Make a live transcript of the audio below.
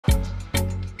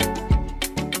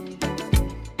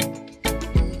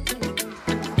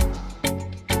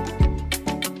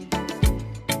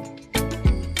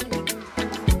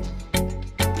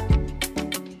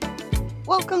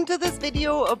Welcome to this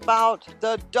video about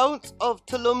the don'ts of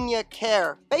Tolumnia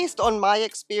care. Based on my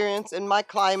experience in my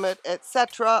climate,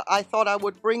 etc., I thought I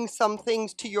would bring some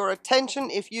things to your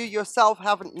attention if you yourself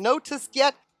haven't noticed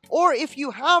yet, or if you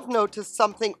have noticed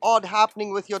something odd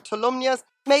happening with your Tolumnias.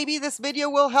 Maybe this video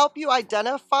will help you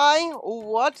identify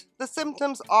what the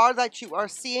symptoms are that you are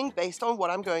seeing based on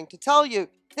what I'm going to tell you.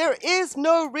 There is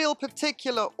no real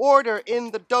particular order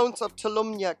in the don'ts of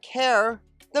Tolumnia care.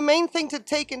 The main thing to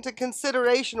take into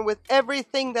consideration with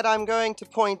everything that I'm going to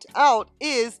point out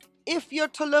is if your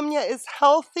Tolumnia is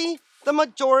healthy, the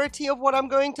majority of what I'm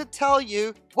going to tell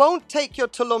you won't take your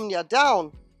Tolumnia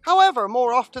down. However,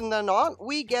 more often than not,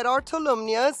 we get our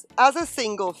Tolumnias as a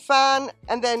single fan,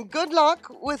 and then good luck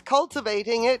with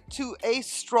cultivating it to a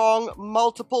strong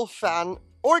multiple fan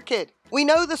orchid. We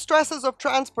know the stresses of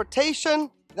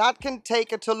transportation that can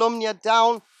take a Tolumnia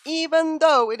down, even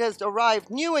though it has arrived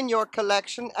new in your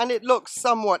collection and it looks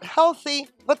somewhat healthy,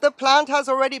 but the plant has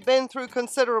already been through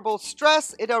considerable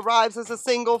stress. It arrives as a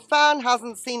single fan,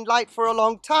 hasn't seen light for a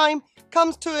long time,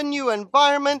 comes to a new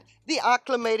environment, the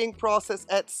acclimating process,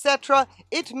 etc.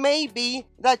 It may be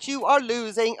that you are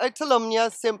losing a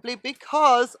Tolumnia simply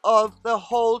because of the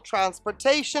whole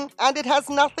transportation, and it has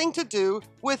nothing to do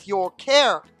with your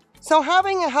care. So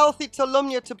having a healthy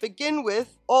Tolumnia to begin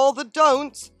with, all the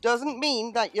don'ts, doesn't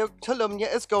mean that your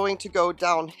Tolumnia is going to go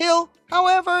downhill.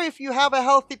 However, if you have a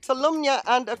healthy Tolumnia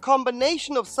and a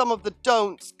combination of some of the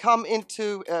don'ts come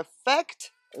into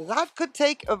effect, that could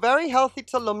take a very healthy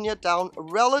Tolumnia down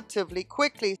relatively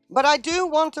quickly. But I do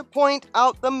want to point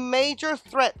out the major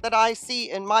threat that I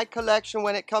see in my collection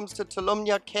when it comes to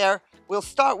Tolumnia care. We'll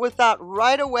start with that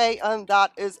right away, and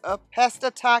that is a pest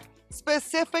attack,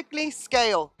 specifically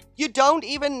scale. You don't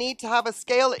even need to have a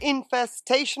scale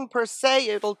infestation per se.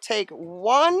 It'll take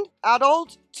one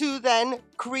adult to then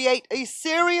create a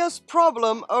serious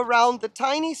problem around the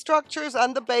tiny structures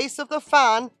and the base of the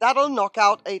fan that'll knock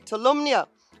out a Tolumnia.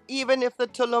 Even if the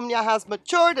Tolumnia has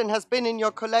matured and has been in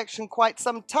your collection quite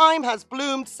some time, has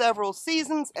bloomed several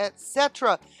seasons,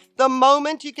 etc. The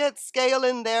moment you get scale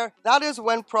in there, that is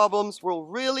when problems will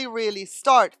really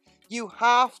start. You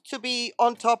have to be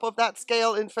on top of that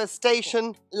scale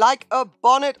infestation like a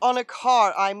bonnet on a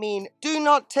car. I mean, do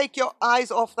not take your eyes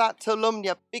off that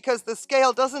Tolumnia, because the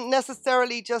scale doesn't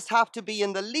necessarily just have to be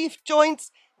in the leaf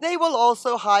joints. They will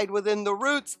also hide within the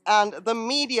roots and the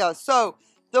media. So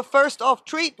the first off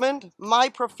treatment, my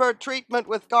preferred treatment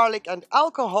with garlic and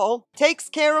alcohol, takes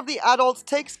care of the adults,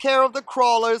 takes care of the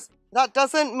crawlers. That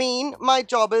doesn't mean my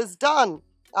job is done.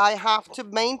 I have to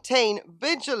maintain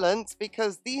vigilance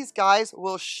because these guys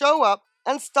will show up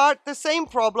and start the same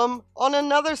problem on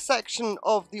another section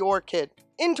of the orchid.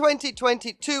 In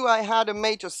 2022, I had a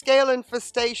major scale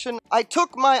infestation. I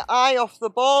took my eye off the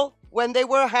ball when they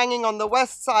were hanging on the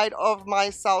west side of my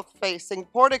south-facing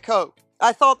portico.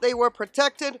 I thought they were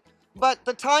protected, but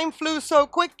the time flew so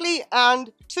quickly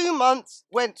and 2 months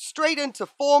went straight into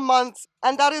 4 months,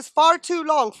 and that is far too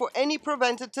long for any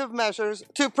preventative measures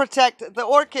to protect the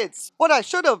orchids. What I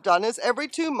should have done is every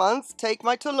 2 months take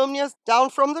my Tolumnias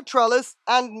down from the trellis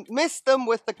and mist them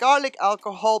with the garlic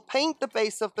alcohol, paint the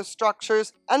base of the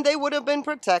structures, and they would have been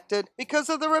protected because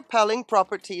of the repelling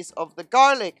properties of the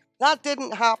garlic. That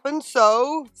didn't happen,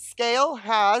 so scale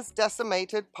has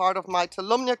decimated part of my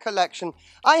Tolumnia collection.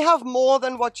 I have more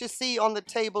than what you see on the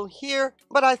table here,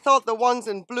 but I thought the ones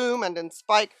in bloom and in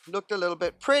spike looked a little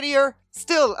bit prettier.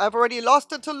 Still, I've already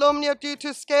lost a Tolumnia due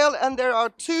to scale, and there are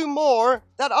 2 more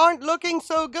that aren't looking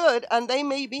so good, and they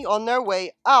may be on their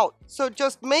way out. So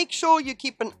just make sure you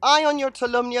keep an eye on your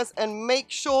Tolumnias and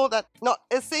make sure that not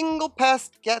a single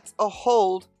pest gets a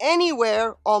hold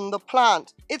anywhere on the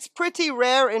plant. It's pretty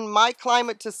rare in my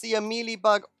climate to see a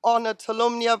mealybug on a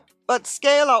Tolumnia, but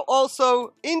scale are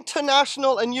also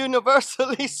international and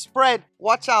universally spread.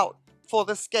 Watch out for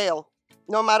the scale.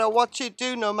 No matter what you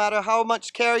do, no matter how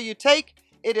much care you take,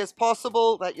 it is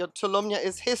possible that your Tolumnia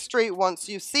is history once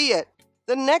you see it.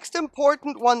 The next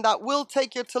important one that will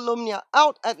take your Tolumnia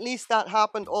out, at least that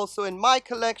happened also in my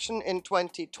collection in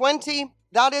 2020,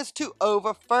 that is to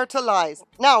over-fertilize.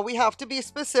 Now, we have to be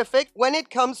specific when it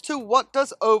comes to what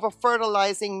does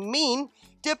over-fertilizing mean,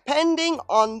 depending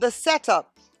on the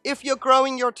setup. If you're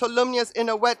growing your Tolumnias in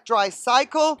a wet-dry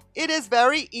cycle, it is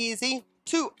very easy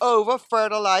to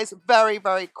over-fertilize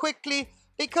very quickly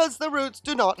because the roots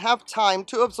do not have time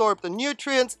to absorb the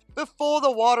nutrients before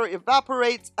the water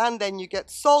evaporates, and then you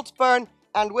get salt burn,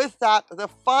 and with that the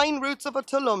fine roots of a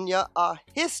Tolumnia are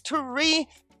history,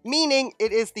 meaning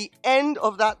it is the end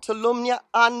of that Tolumnia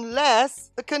unless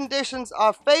the conditions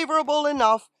are favorable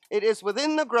enough, it is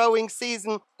within the growing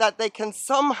season, that they can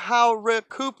somehow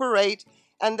recuperate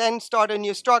and then start a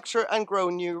new structure and grow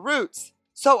new roots.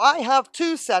 So I have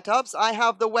two setups. I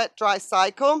have the wet-dry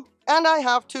cycle and I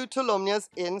have two Tolumnias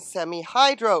in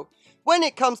semi-hydro. When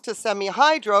it comes to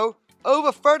semi-hydro,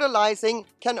 over-fertilizing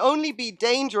can only be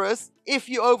dangerous if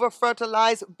you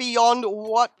over-fertilize beyond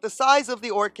what the size of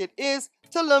the orchid is.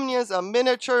 Tolumnias are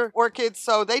miniature orchids,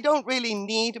 so they don't really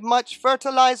need much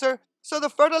fertilizer. So the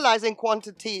fertilizing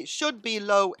quantity should be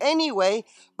low anyway,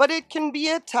 but it can be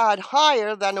a tad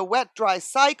higher than a wet-dry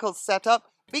cycle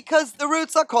setup because the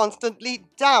roots are constantly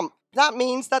damp. That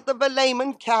means that the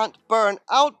velamen can't burn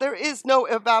out. There is no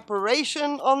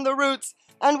evaporation on the roots,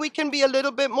 and we can be a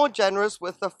little bit more generous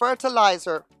with the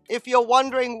fertilizer. If you're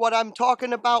wondering what I'm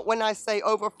talking about when I say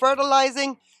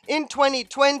over-fertilizing, in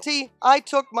 2020, I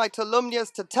took my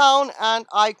Tolumnias to town and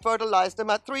I fertilized them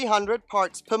at 300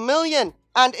 parts per million.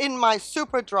 And in my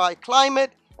super dry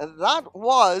climate, that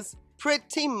was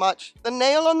pretty much the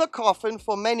nail on the coffin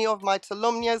for many of my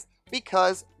Tolumnias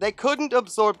because they couldn't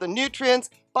absorb the nutrients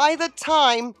by the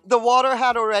time the water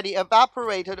had already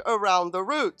evaporated around the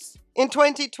roots. In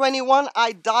 2021,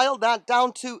 I dialed that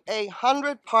down to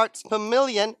 100 parts per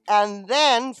million and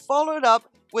then followed up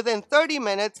within 30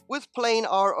 minutes with plain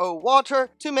RO water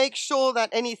to make sure that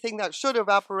anything that should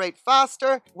evaporate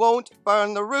faster won't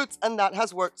burn the roots, and that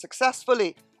has worked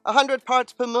successfully. 100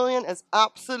 parts per million is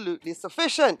absolutely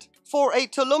sufficient. For a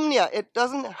Tolumnia, it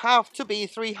doesn't have to be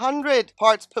 300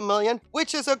 parts per million,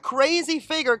 which is a crazy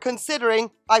figure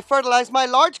considering I fertilized my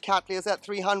large Cattleyas at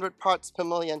 300 parts per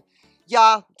million.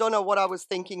 Yeah, don't know what I was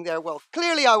thinking there. Well,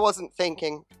 clearly I wasn't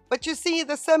thinking. But you see,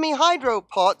 the semi-hydro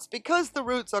pots, because the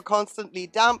roots are constantly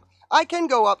damp, I can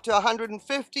go up to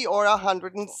 150 or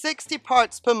 160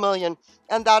 parts per million,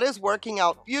 and that is working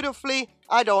out beautifully.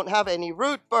 I don't have any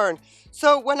root burn.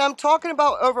 So when I'm talking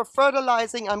about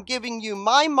over-fertilizing, I'm giving you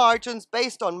my margins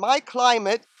based on my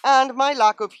climate and my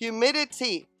lack of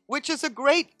humidity, which is a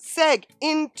great seg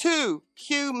into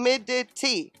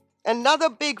humidity. Another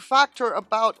big factor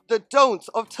about the don'ts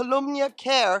of Tolumnia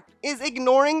care is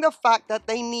ignoring the fact that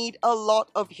they need a lot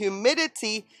of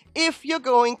humidity if you're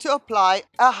going to apply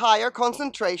a higher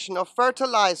concentration of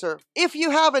fertilizer. If you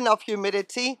have enough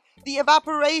humidity, the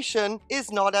evaporation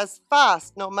is not as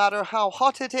fast, no matter how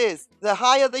hot it is. The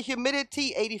higher the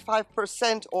humidity,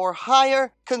 85% or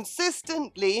higher,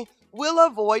 consistently will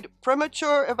avoid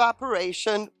premature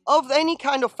evaporation of any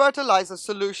kind of fertilizer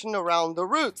solution around the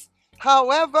roots.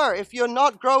 However, if you're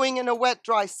not growing in a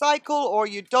wet-dry cycle or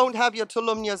you don't have your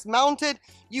Tolumnias mounted,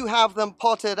 you have them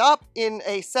potted up in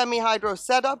a semi-hydro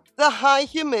setup, the high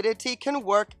humidity can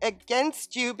work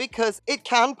against you because it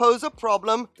can pose a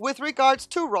problem with regards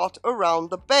to rot around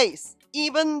the base.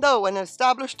 Even though an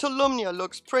established Tolumnia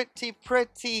looks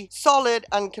pretty solid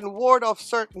and can ward off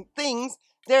certain things,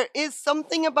 there is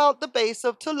something about the base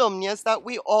of Tolumnias that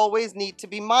we always need to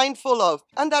be mindful of,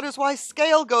 and that is why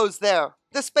scale goes there.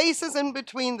 The spaces in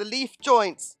between the leaf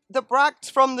joints, the bracts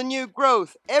from the new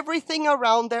growth, everything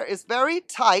around there is very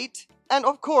tight and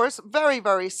of course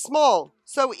very small.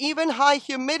 So even high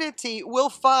humidity will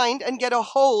find and get a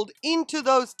hold into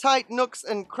those tight nooks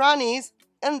and crannies,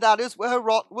 and that is where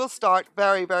rot will start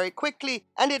very quickly.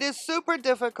 And it is super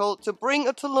difficult to bring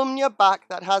a Tolumnia back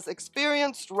that has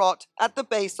experienced rot at the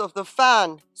base of the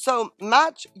fan. So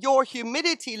match your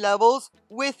humidity levels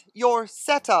with your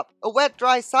setup. A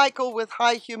wet-dry cycle with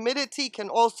high humidity can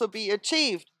also be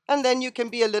achieved. And then you can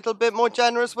be a little bit more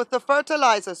generous with the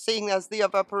fertilizer, seeing as the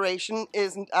evaporation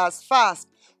isn't as fast.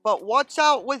 But watch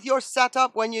out with your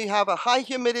setup when you have a high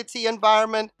humidity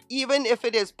environment. Even if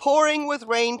it is pouring with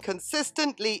rain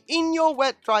consistently in your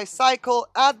wet-dry cycle,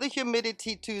 add the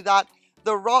humidity to that.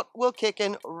 The rot will kick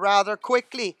in rather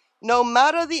quickly. No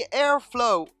matter the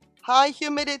airflow, high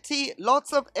humidity,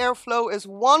 lots of airflow is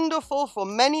wonderful for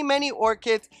many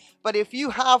orchids. But if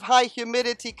you have high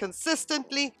humidity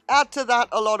consistently, add to that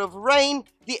a lot of rain,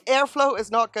 the airflow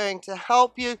is not going to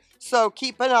help you. So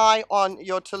keep an eye on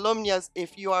your Tolumnias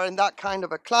if you are in that kind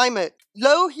of a climate.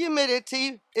 Low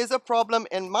humidity is a problem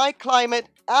in my climate.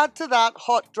 Add to that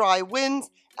hot, dry winds,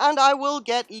 and I will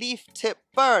get leaf tip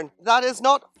burn. That is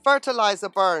not fertilizer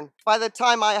burn. By the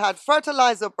time I had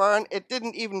fertilizer burn, it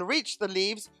didn't even reach the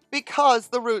leaves because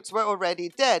the roots were already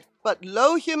dead. But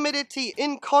low humidity,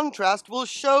 in contrast, will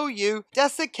show you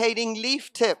desiccating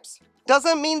leaf tips.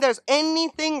 Doesn't mean there's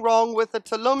anything wrong with the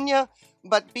Tolumnia,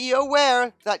 but be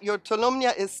aware that your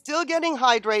Tolumnia is still getting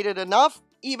hydrated enough,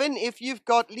 even if you've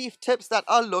got leaf tips that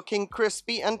are looking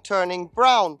crispy and turning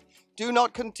brown. Do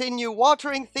not continue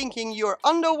watering thinking you're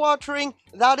underwatering.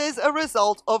 That is a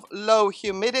result of low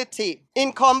humidity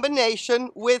in combination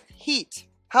with heat.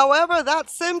 However, that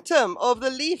symptom of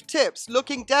the leaf tips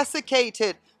looking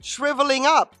desiccated, shriveling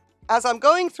up, As I'm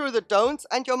going through the don'ts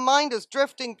and your mind is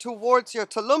drifting towards your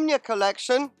Tolumnia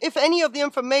collection, if any of the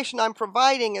information I'm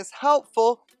providing is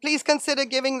helpful, please consider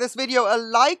giving this video a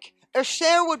like. A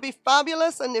share would be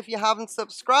fabulous, and if you haven't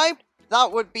subscribed,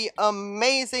 that would be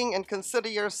amazing, and consider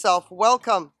yourself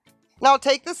welcome. Now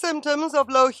take the symptoms of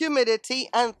low humidity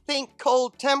and think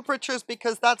cold temperatures,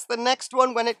 because that's the next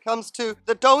one when it comes to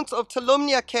the don'ts of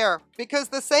Tolumnia care. Because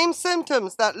the same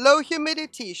symptoms that low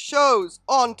humidity shows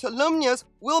on Tolumnias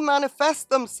will manifest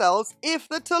themselves if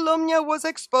the Tolumnia was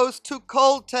exposed to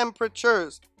cold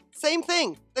temperatures. Same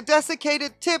thing, the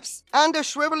desiccated tips and a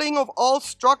shriveling of all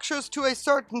structures to a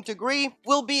certain degree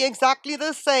will be exactly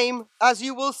the same as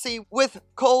you will see with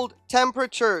cold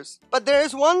temperatures. But there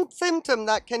is one symptom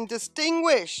that can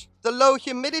distinguish the low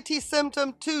humidity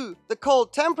symptom to the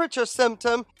cold temperature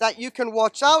symptom that you can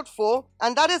watch out for,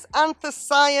 and that is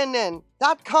anthocyanin.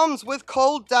 That comes with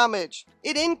cold damage.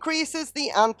 It increases the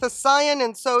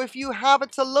anthocyanin, so if you have a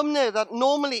Tolumnia that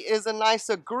normally is a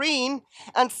nicer green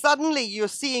and suddenly you're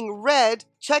seeing red,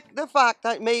 check the fact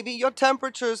that maybe your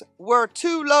temperatures were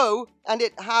too low and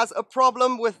it has a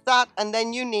problem with that, and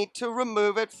then you need to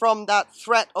remove it from that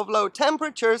threat of low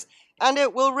temperatures, and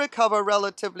it will recover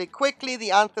relatively quickly. The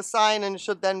anthocyanin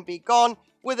should then be gone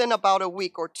within about a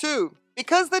week or two.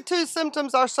 Because the two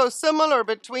symptoms are so similar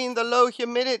between the low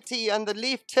humidity and the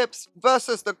leaf tips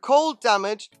versus the cold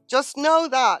damage, just know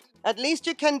that at least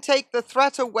you can take the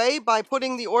threat away by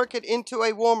putting the orchid into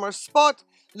a warmer spot.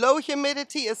 Low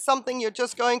humidity is something you're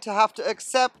just going to have to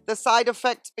accept, the side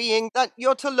effects being that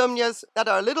your Tolumnias that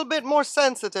are a little bit more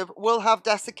sensitive will have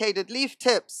desiccated leaf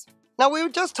tips. Now, we were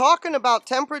just talking about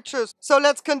temperatures, so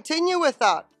let's continue with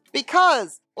that.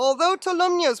 Because although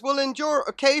Tolumnias will endure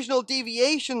occasional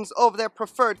deviations of their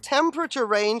preferred temperature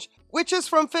range, which is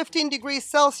from 15 degrees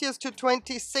Celsius to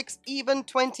 26, even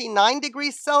 29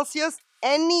 degrees Celsius,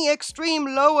 any extreme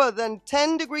lower than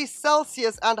 10 degrees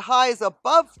Celsius and highs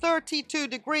above 32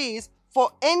 degrees for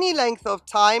any length of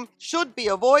time should be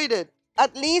avoided.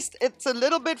 At least it's a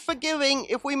little bit forgiving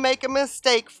if we make a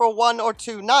mistake for 1 or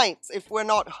 2 nights, if we're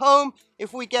not home,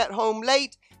 if we get home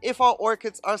late, if our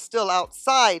orchids are still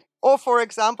outside. Or for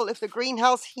example, if the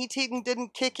greenhouse heating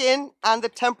didn't kick in and the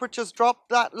temperatures dropped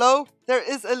that low, there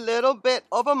is a little bit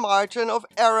of a margin of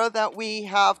error that we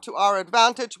have to our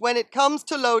advantage when it comes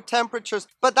to low temperatures.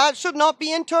 But that should not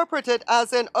be interpreted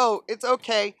as in, oh, it's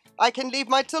okay, I can leave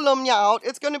my Tolumnia out,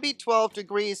 it's going to be 12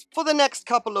 degrees for the next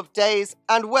couple of days,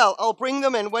 and well, I'll bring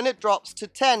them in when it drops to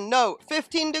 10. No,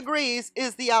 15 degrees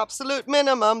is the absolute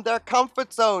minimum, their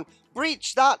comfort zone.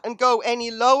 Breach that and go any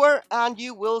lower and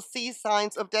you will see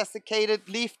signs of desiccated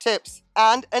leaf tips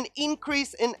and an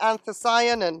increase in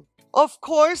anthocyanin. Of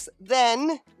course,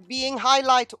 then, being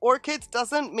highlight orchids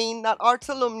doesn't mean that our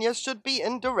Tolumnias should be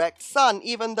in direct sun,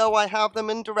 even though I have them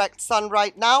in direct sun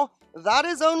right now. That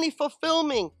is only for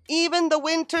filming. Even the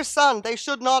winter sun, they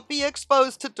should not be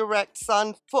exposed to direct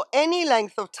sun for any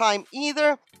length of time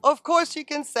either. Of course, you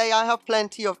can say I have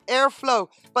plenty of airflow,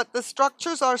 but the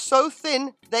structures are so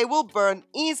thin, they will burn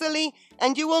easily,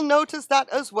 and you will notice that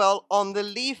as well on the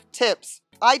leaf tips.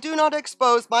 I do not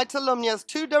expose my Tolumnias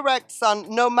to direct sun,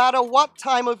 no matter what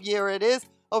time of year it is,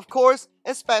 of course,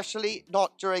 especially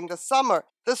not during the summer.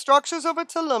 The structures of a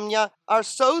Tolumnia are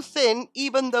so thin,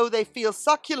 even though they feel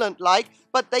succulent-like,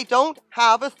 but they don't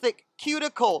have a thick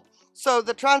cuticle. So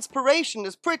the transpiration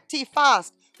is pretty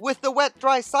fast. With the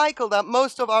wet-dry cycle that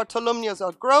most of our Tolumnias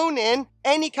are grown in,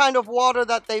 any kind of water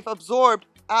that they've absorbed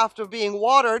after being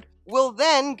watered will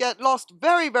then get lost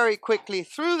very, very quickly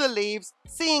through the leaves,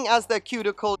 seeing as their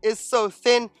cuticle is so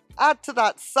thin. Add to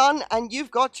that sun and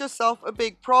you've got yourself a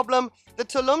big problem. The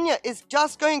Tolumnia is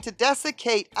just going to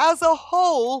desiccate as a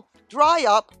whole, dry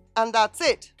up, and that's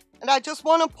it. And I just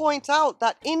want to point out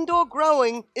that indoor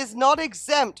growing is not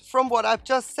exempt from what I've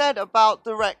just said about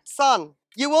direct sun.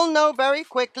 You will know very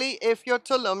quickly if your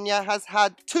Tolumnia has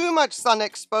had too much sun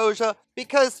exposure,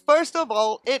 because first of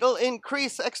all, it'll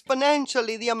increase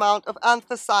exponentially the amount of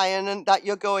anthocyanin that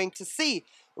you're going to see.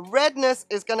 Redness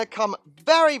is going to come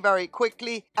very, very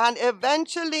quickly, and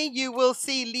eventually you will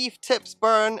see leaf tips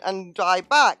burn and die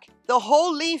back. The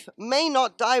whole leaf may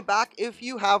not die back if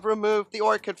you have removed the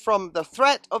orchid from the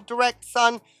threat of direct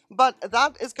sun, but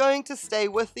that is going to stay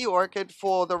with the orchid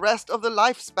for the rest of the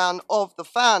lifespan of the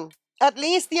fan. At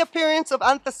least the appearance of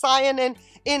anthocyanin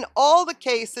in all the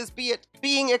cases, be it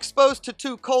being exposed to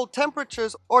too cold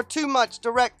temperatures or too much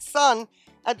direct sun,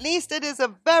 at least it is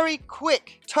a very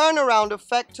quick turnaround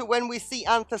effect to when we see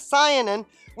anthocyanin,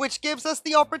 which gives us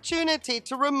the opportunity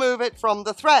to remove it from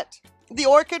the threat. The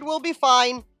orchid will be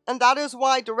fine, And that is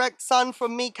why direct sun for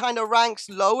me kind of ranks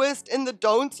lowest in the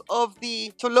don'ts of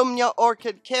the Tolumnia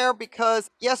orchid care, because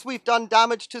yes, we've done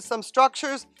damage to some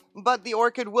structures, but the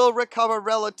orchid will recover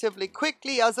relatively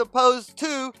quickly, as opposed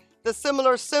to the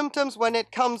similar symptoms when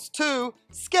it comes to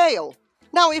scale.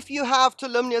 Now, if you have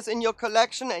Tolumnias in your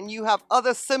collection and you have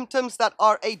other symptoms that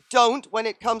are a don't when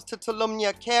it comes to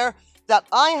Tolumnia care that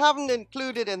I haven't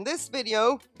included in this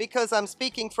video, because I'm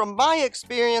speaking from my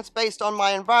experience based on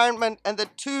my environment and the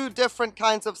two different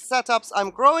kinds of setups I'm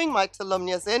growing my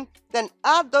Tolumnias in, then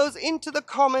add those into the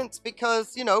comments,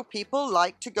 because, you know, people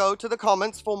like to go to the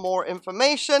comments for more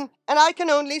information, and I can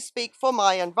only speak for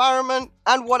my environment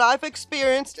and what I've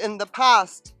experienced in the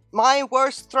past. My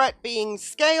worst threat being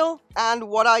scale and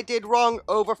what I did wrong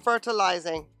over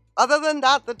fertilizing. Other than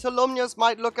that, the Tolumnias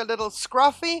might look a little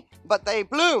scruffy, but they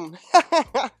bloom.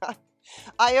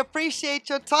 I appreciate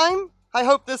your time. I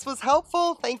hope this was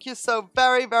helpful. Thank you so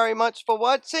very, very much for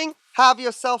watching. Have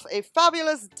yourself a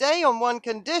fabulous day on one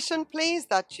condition, please,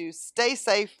 that you stay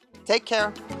safe. Take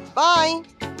care.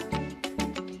 Bye.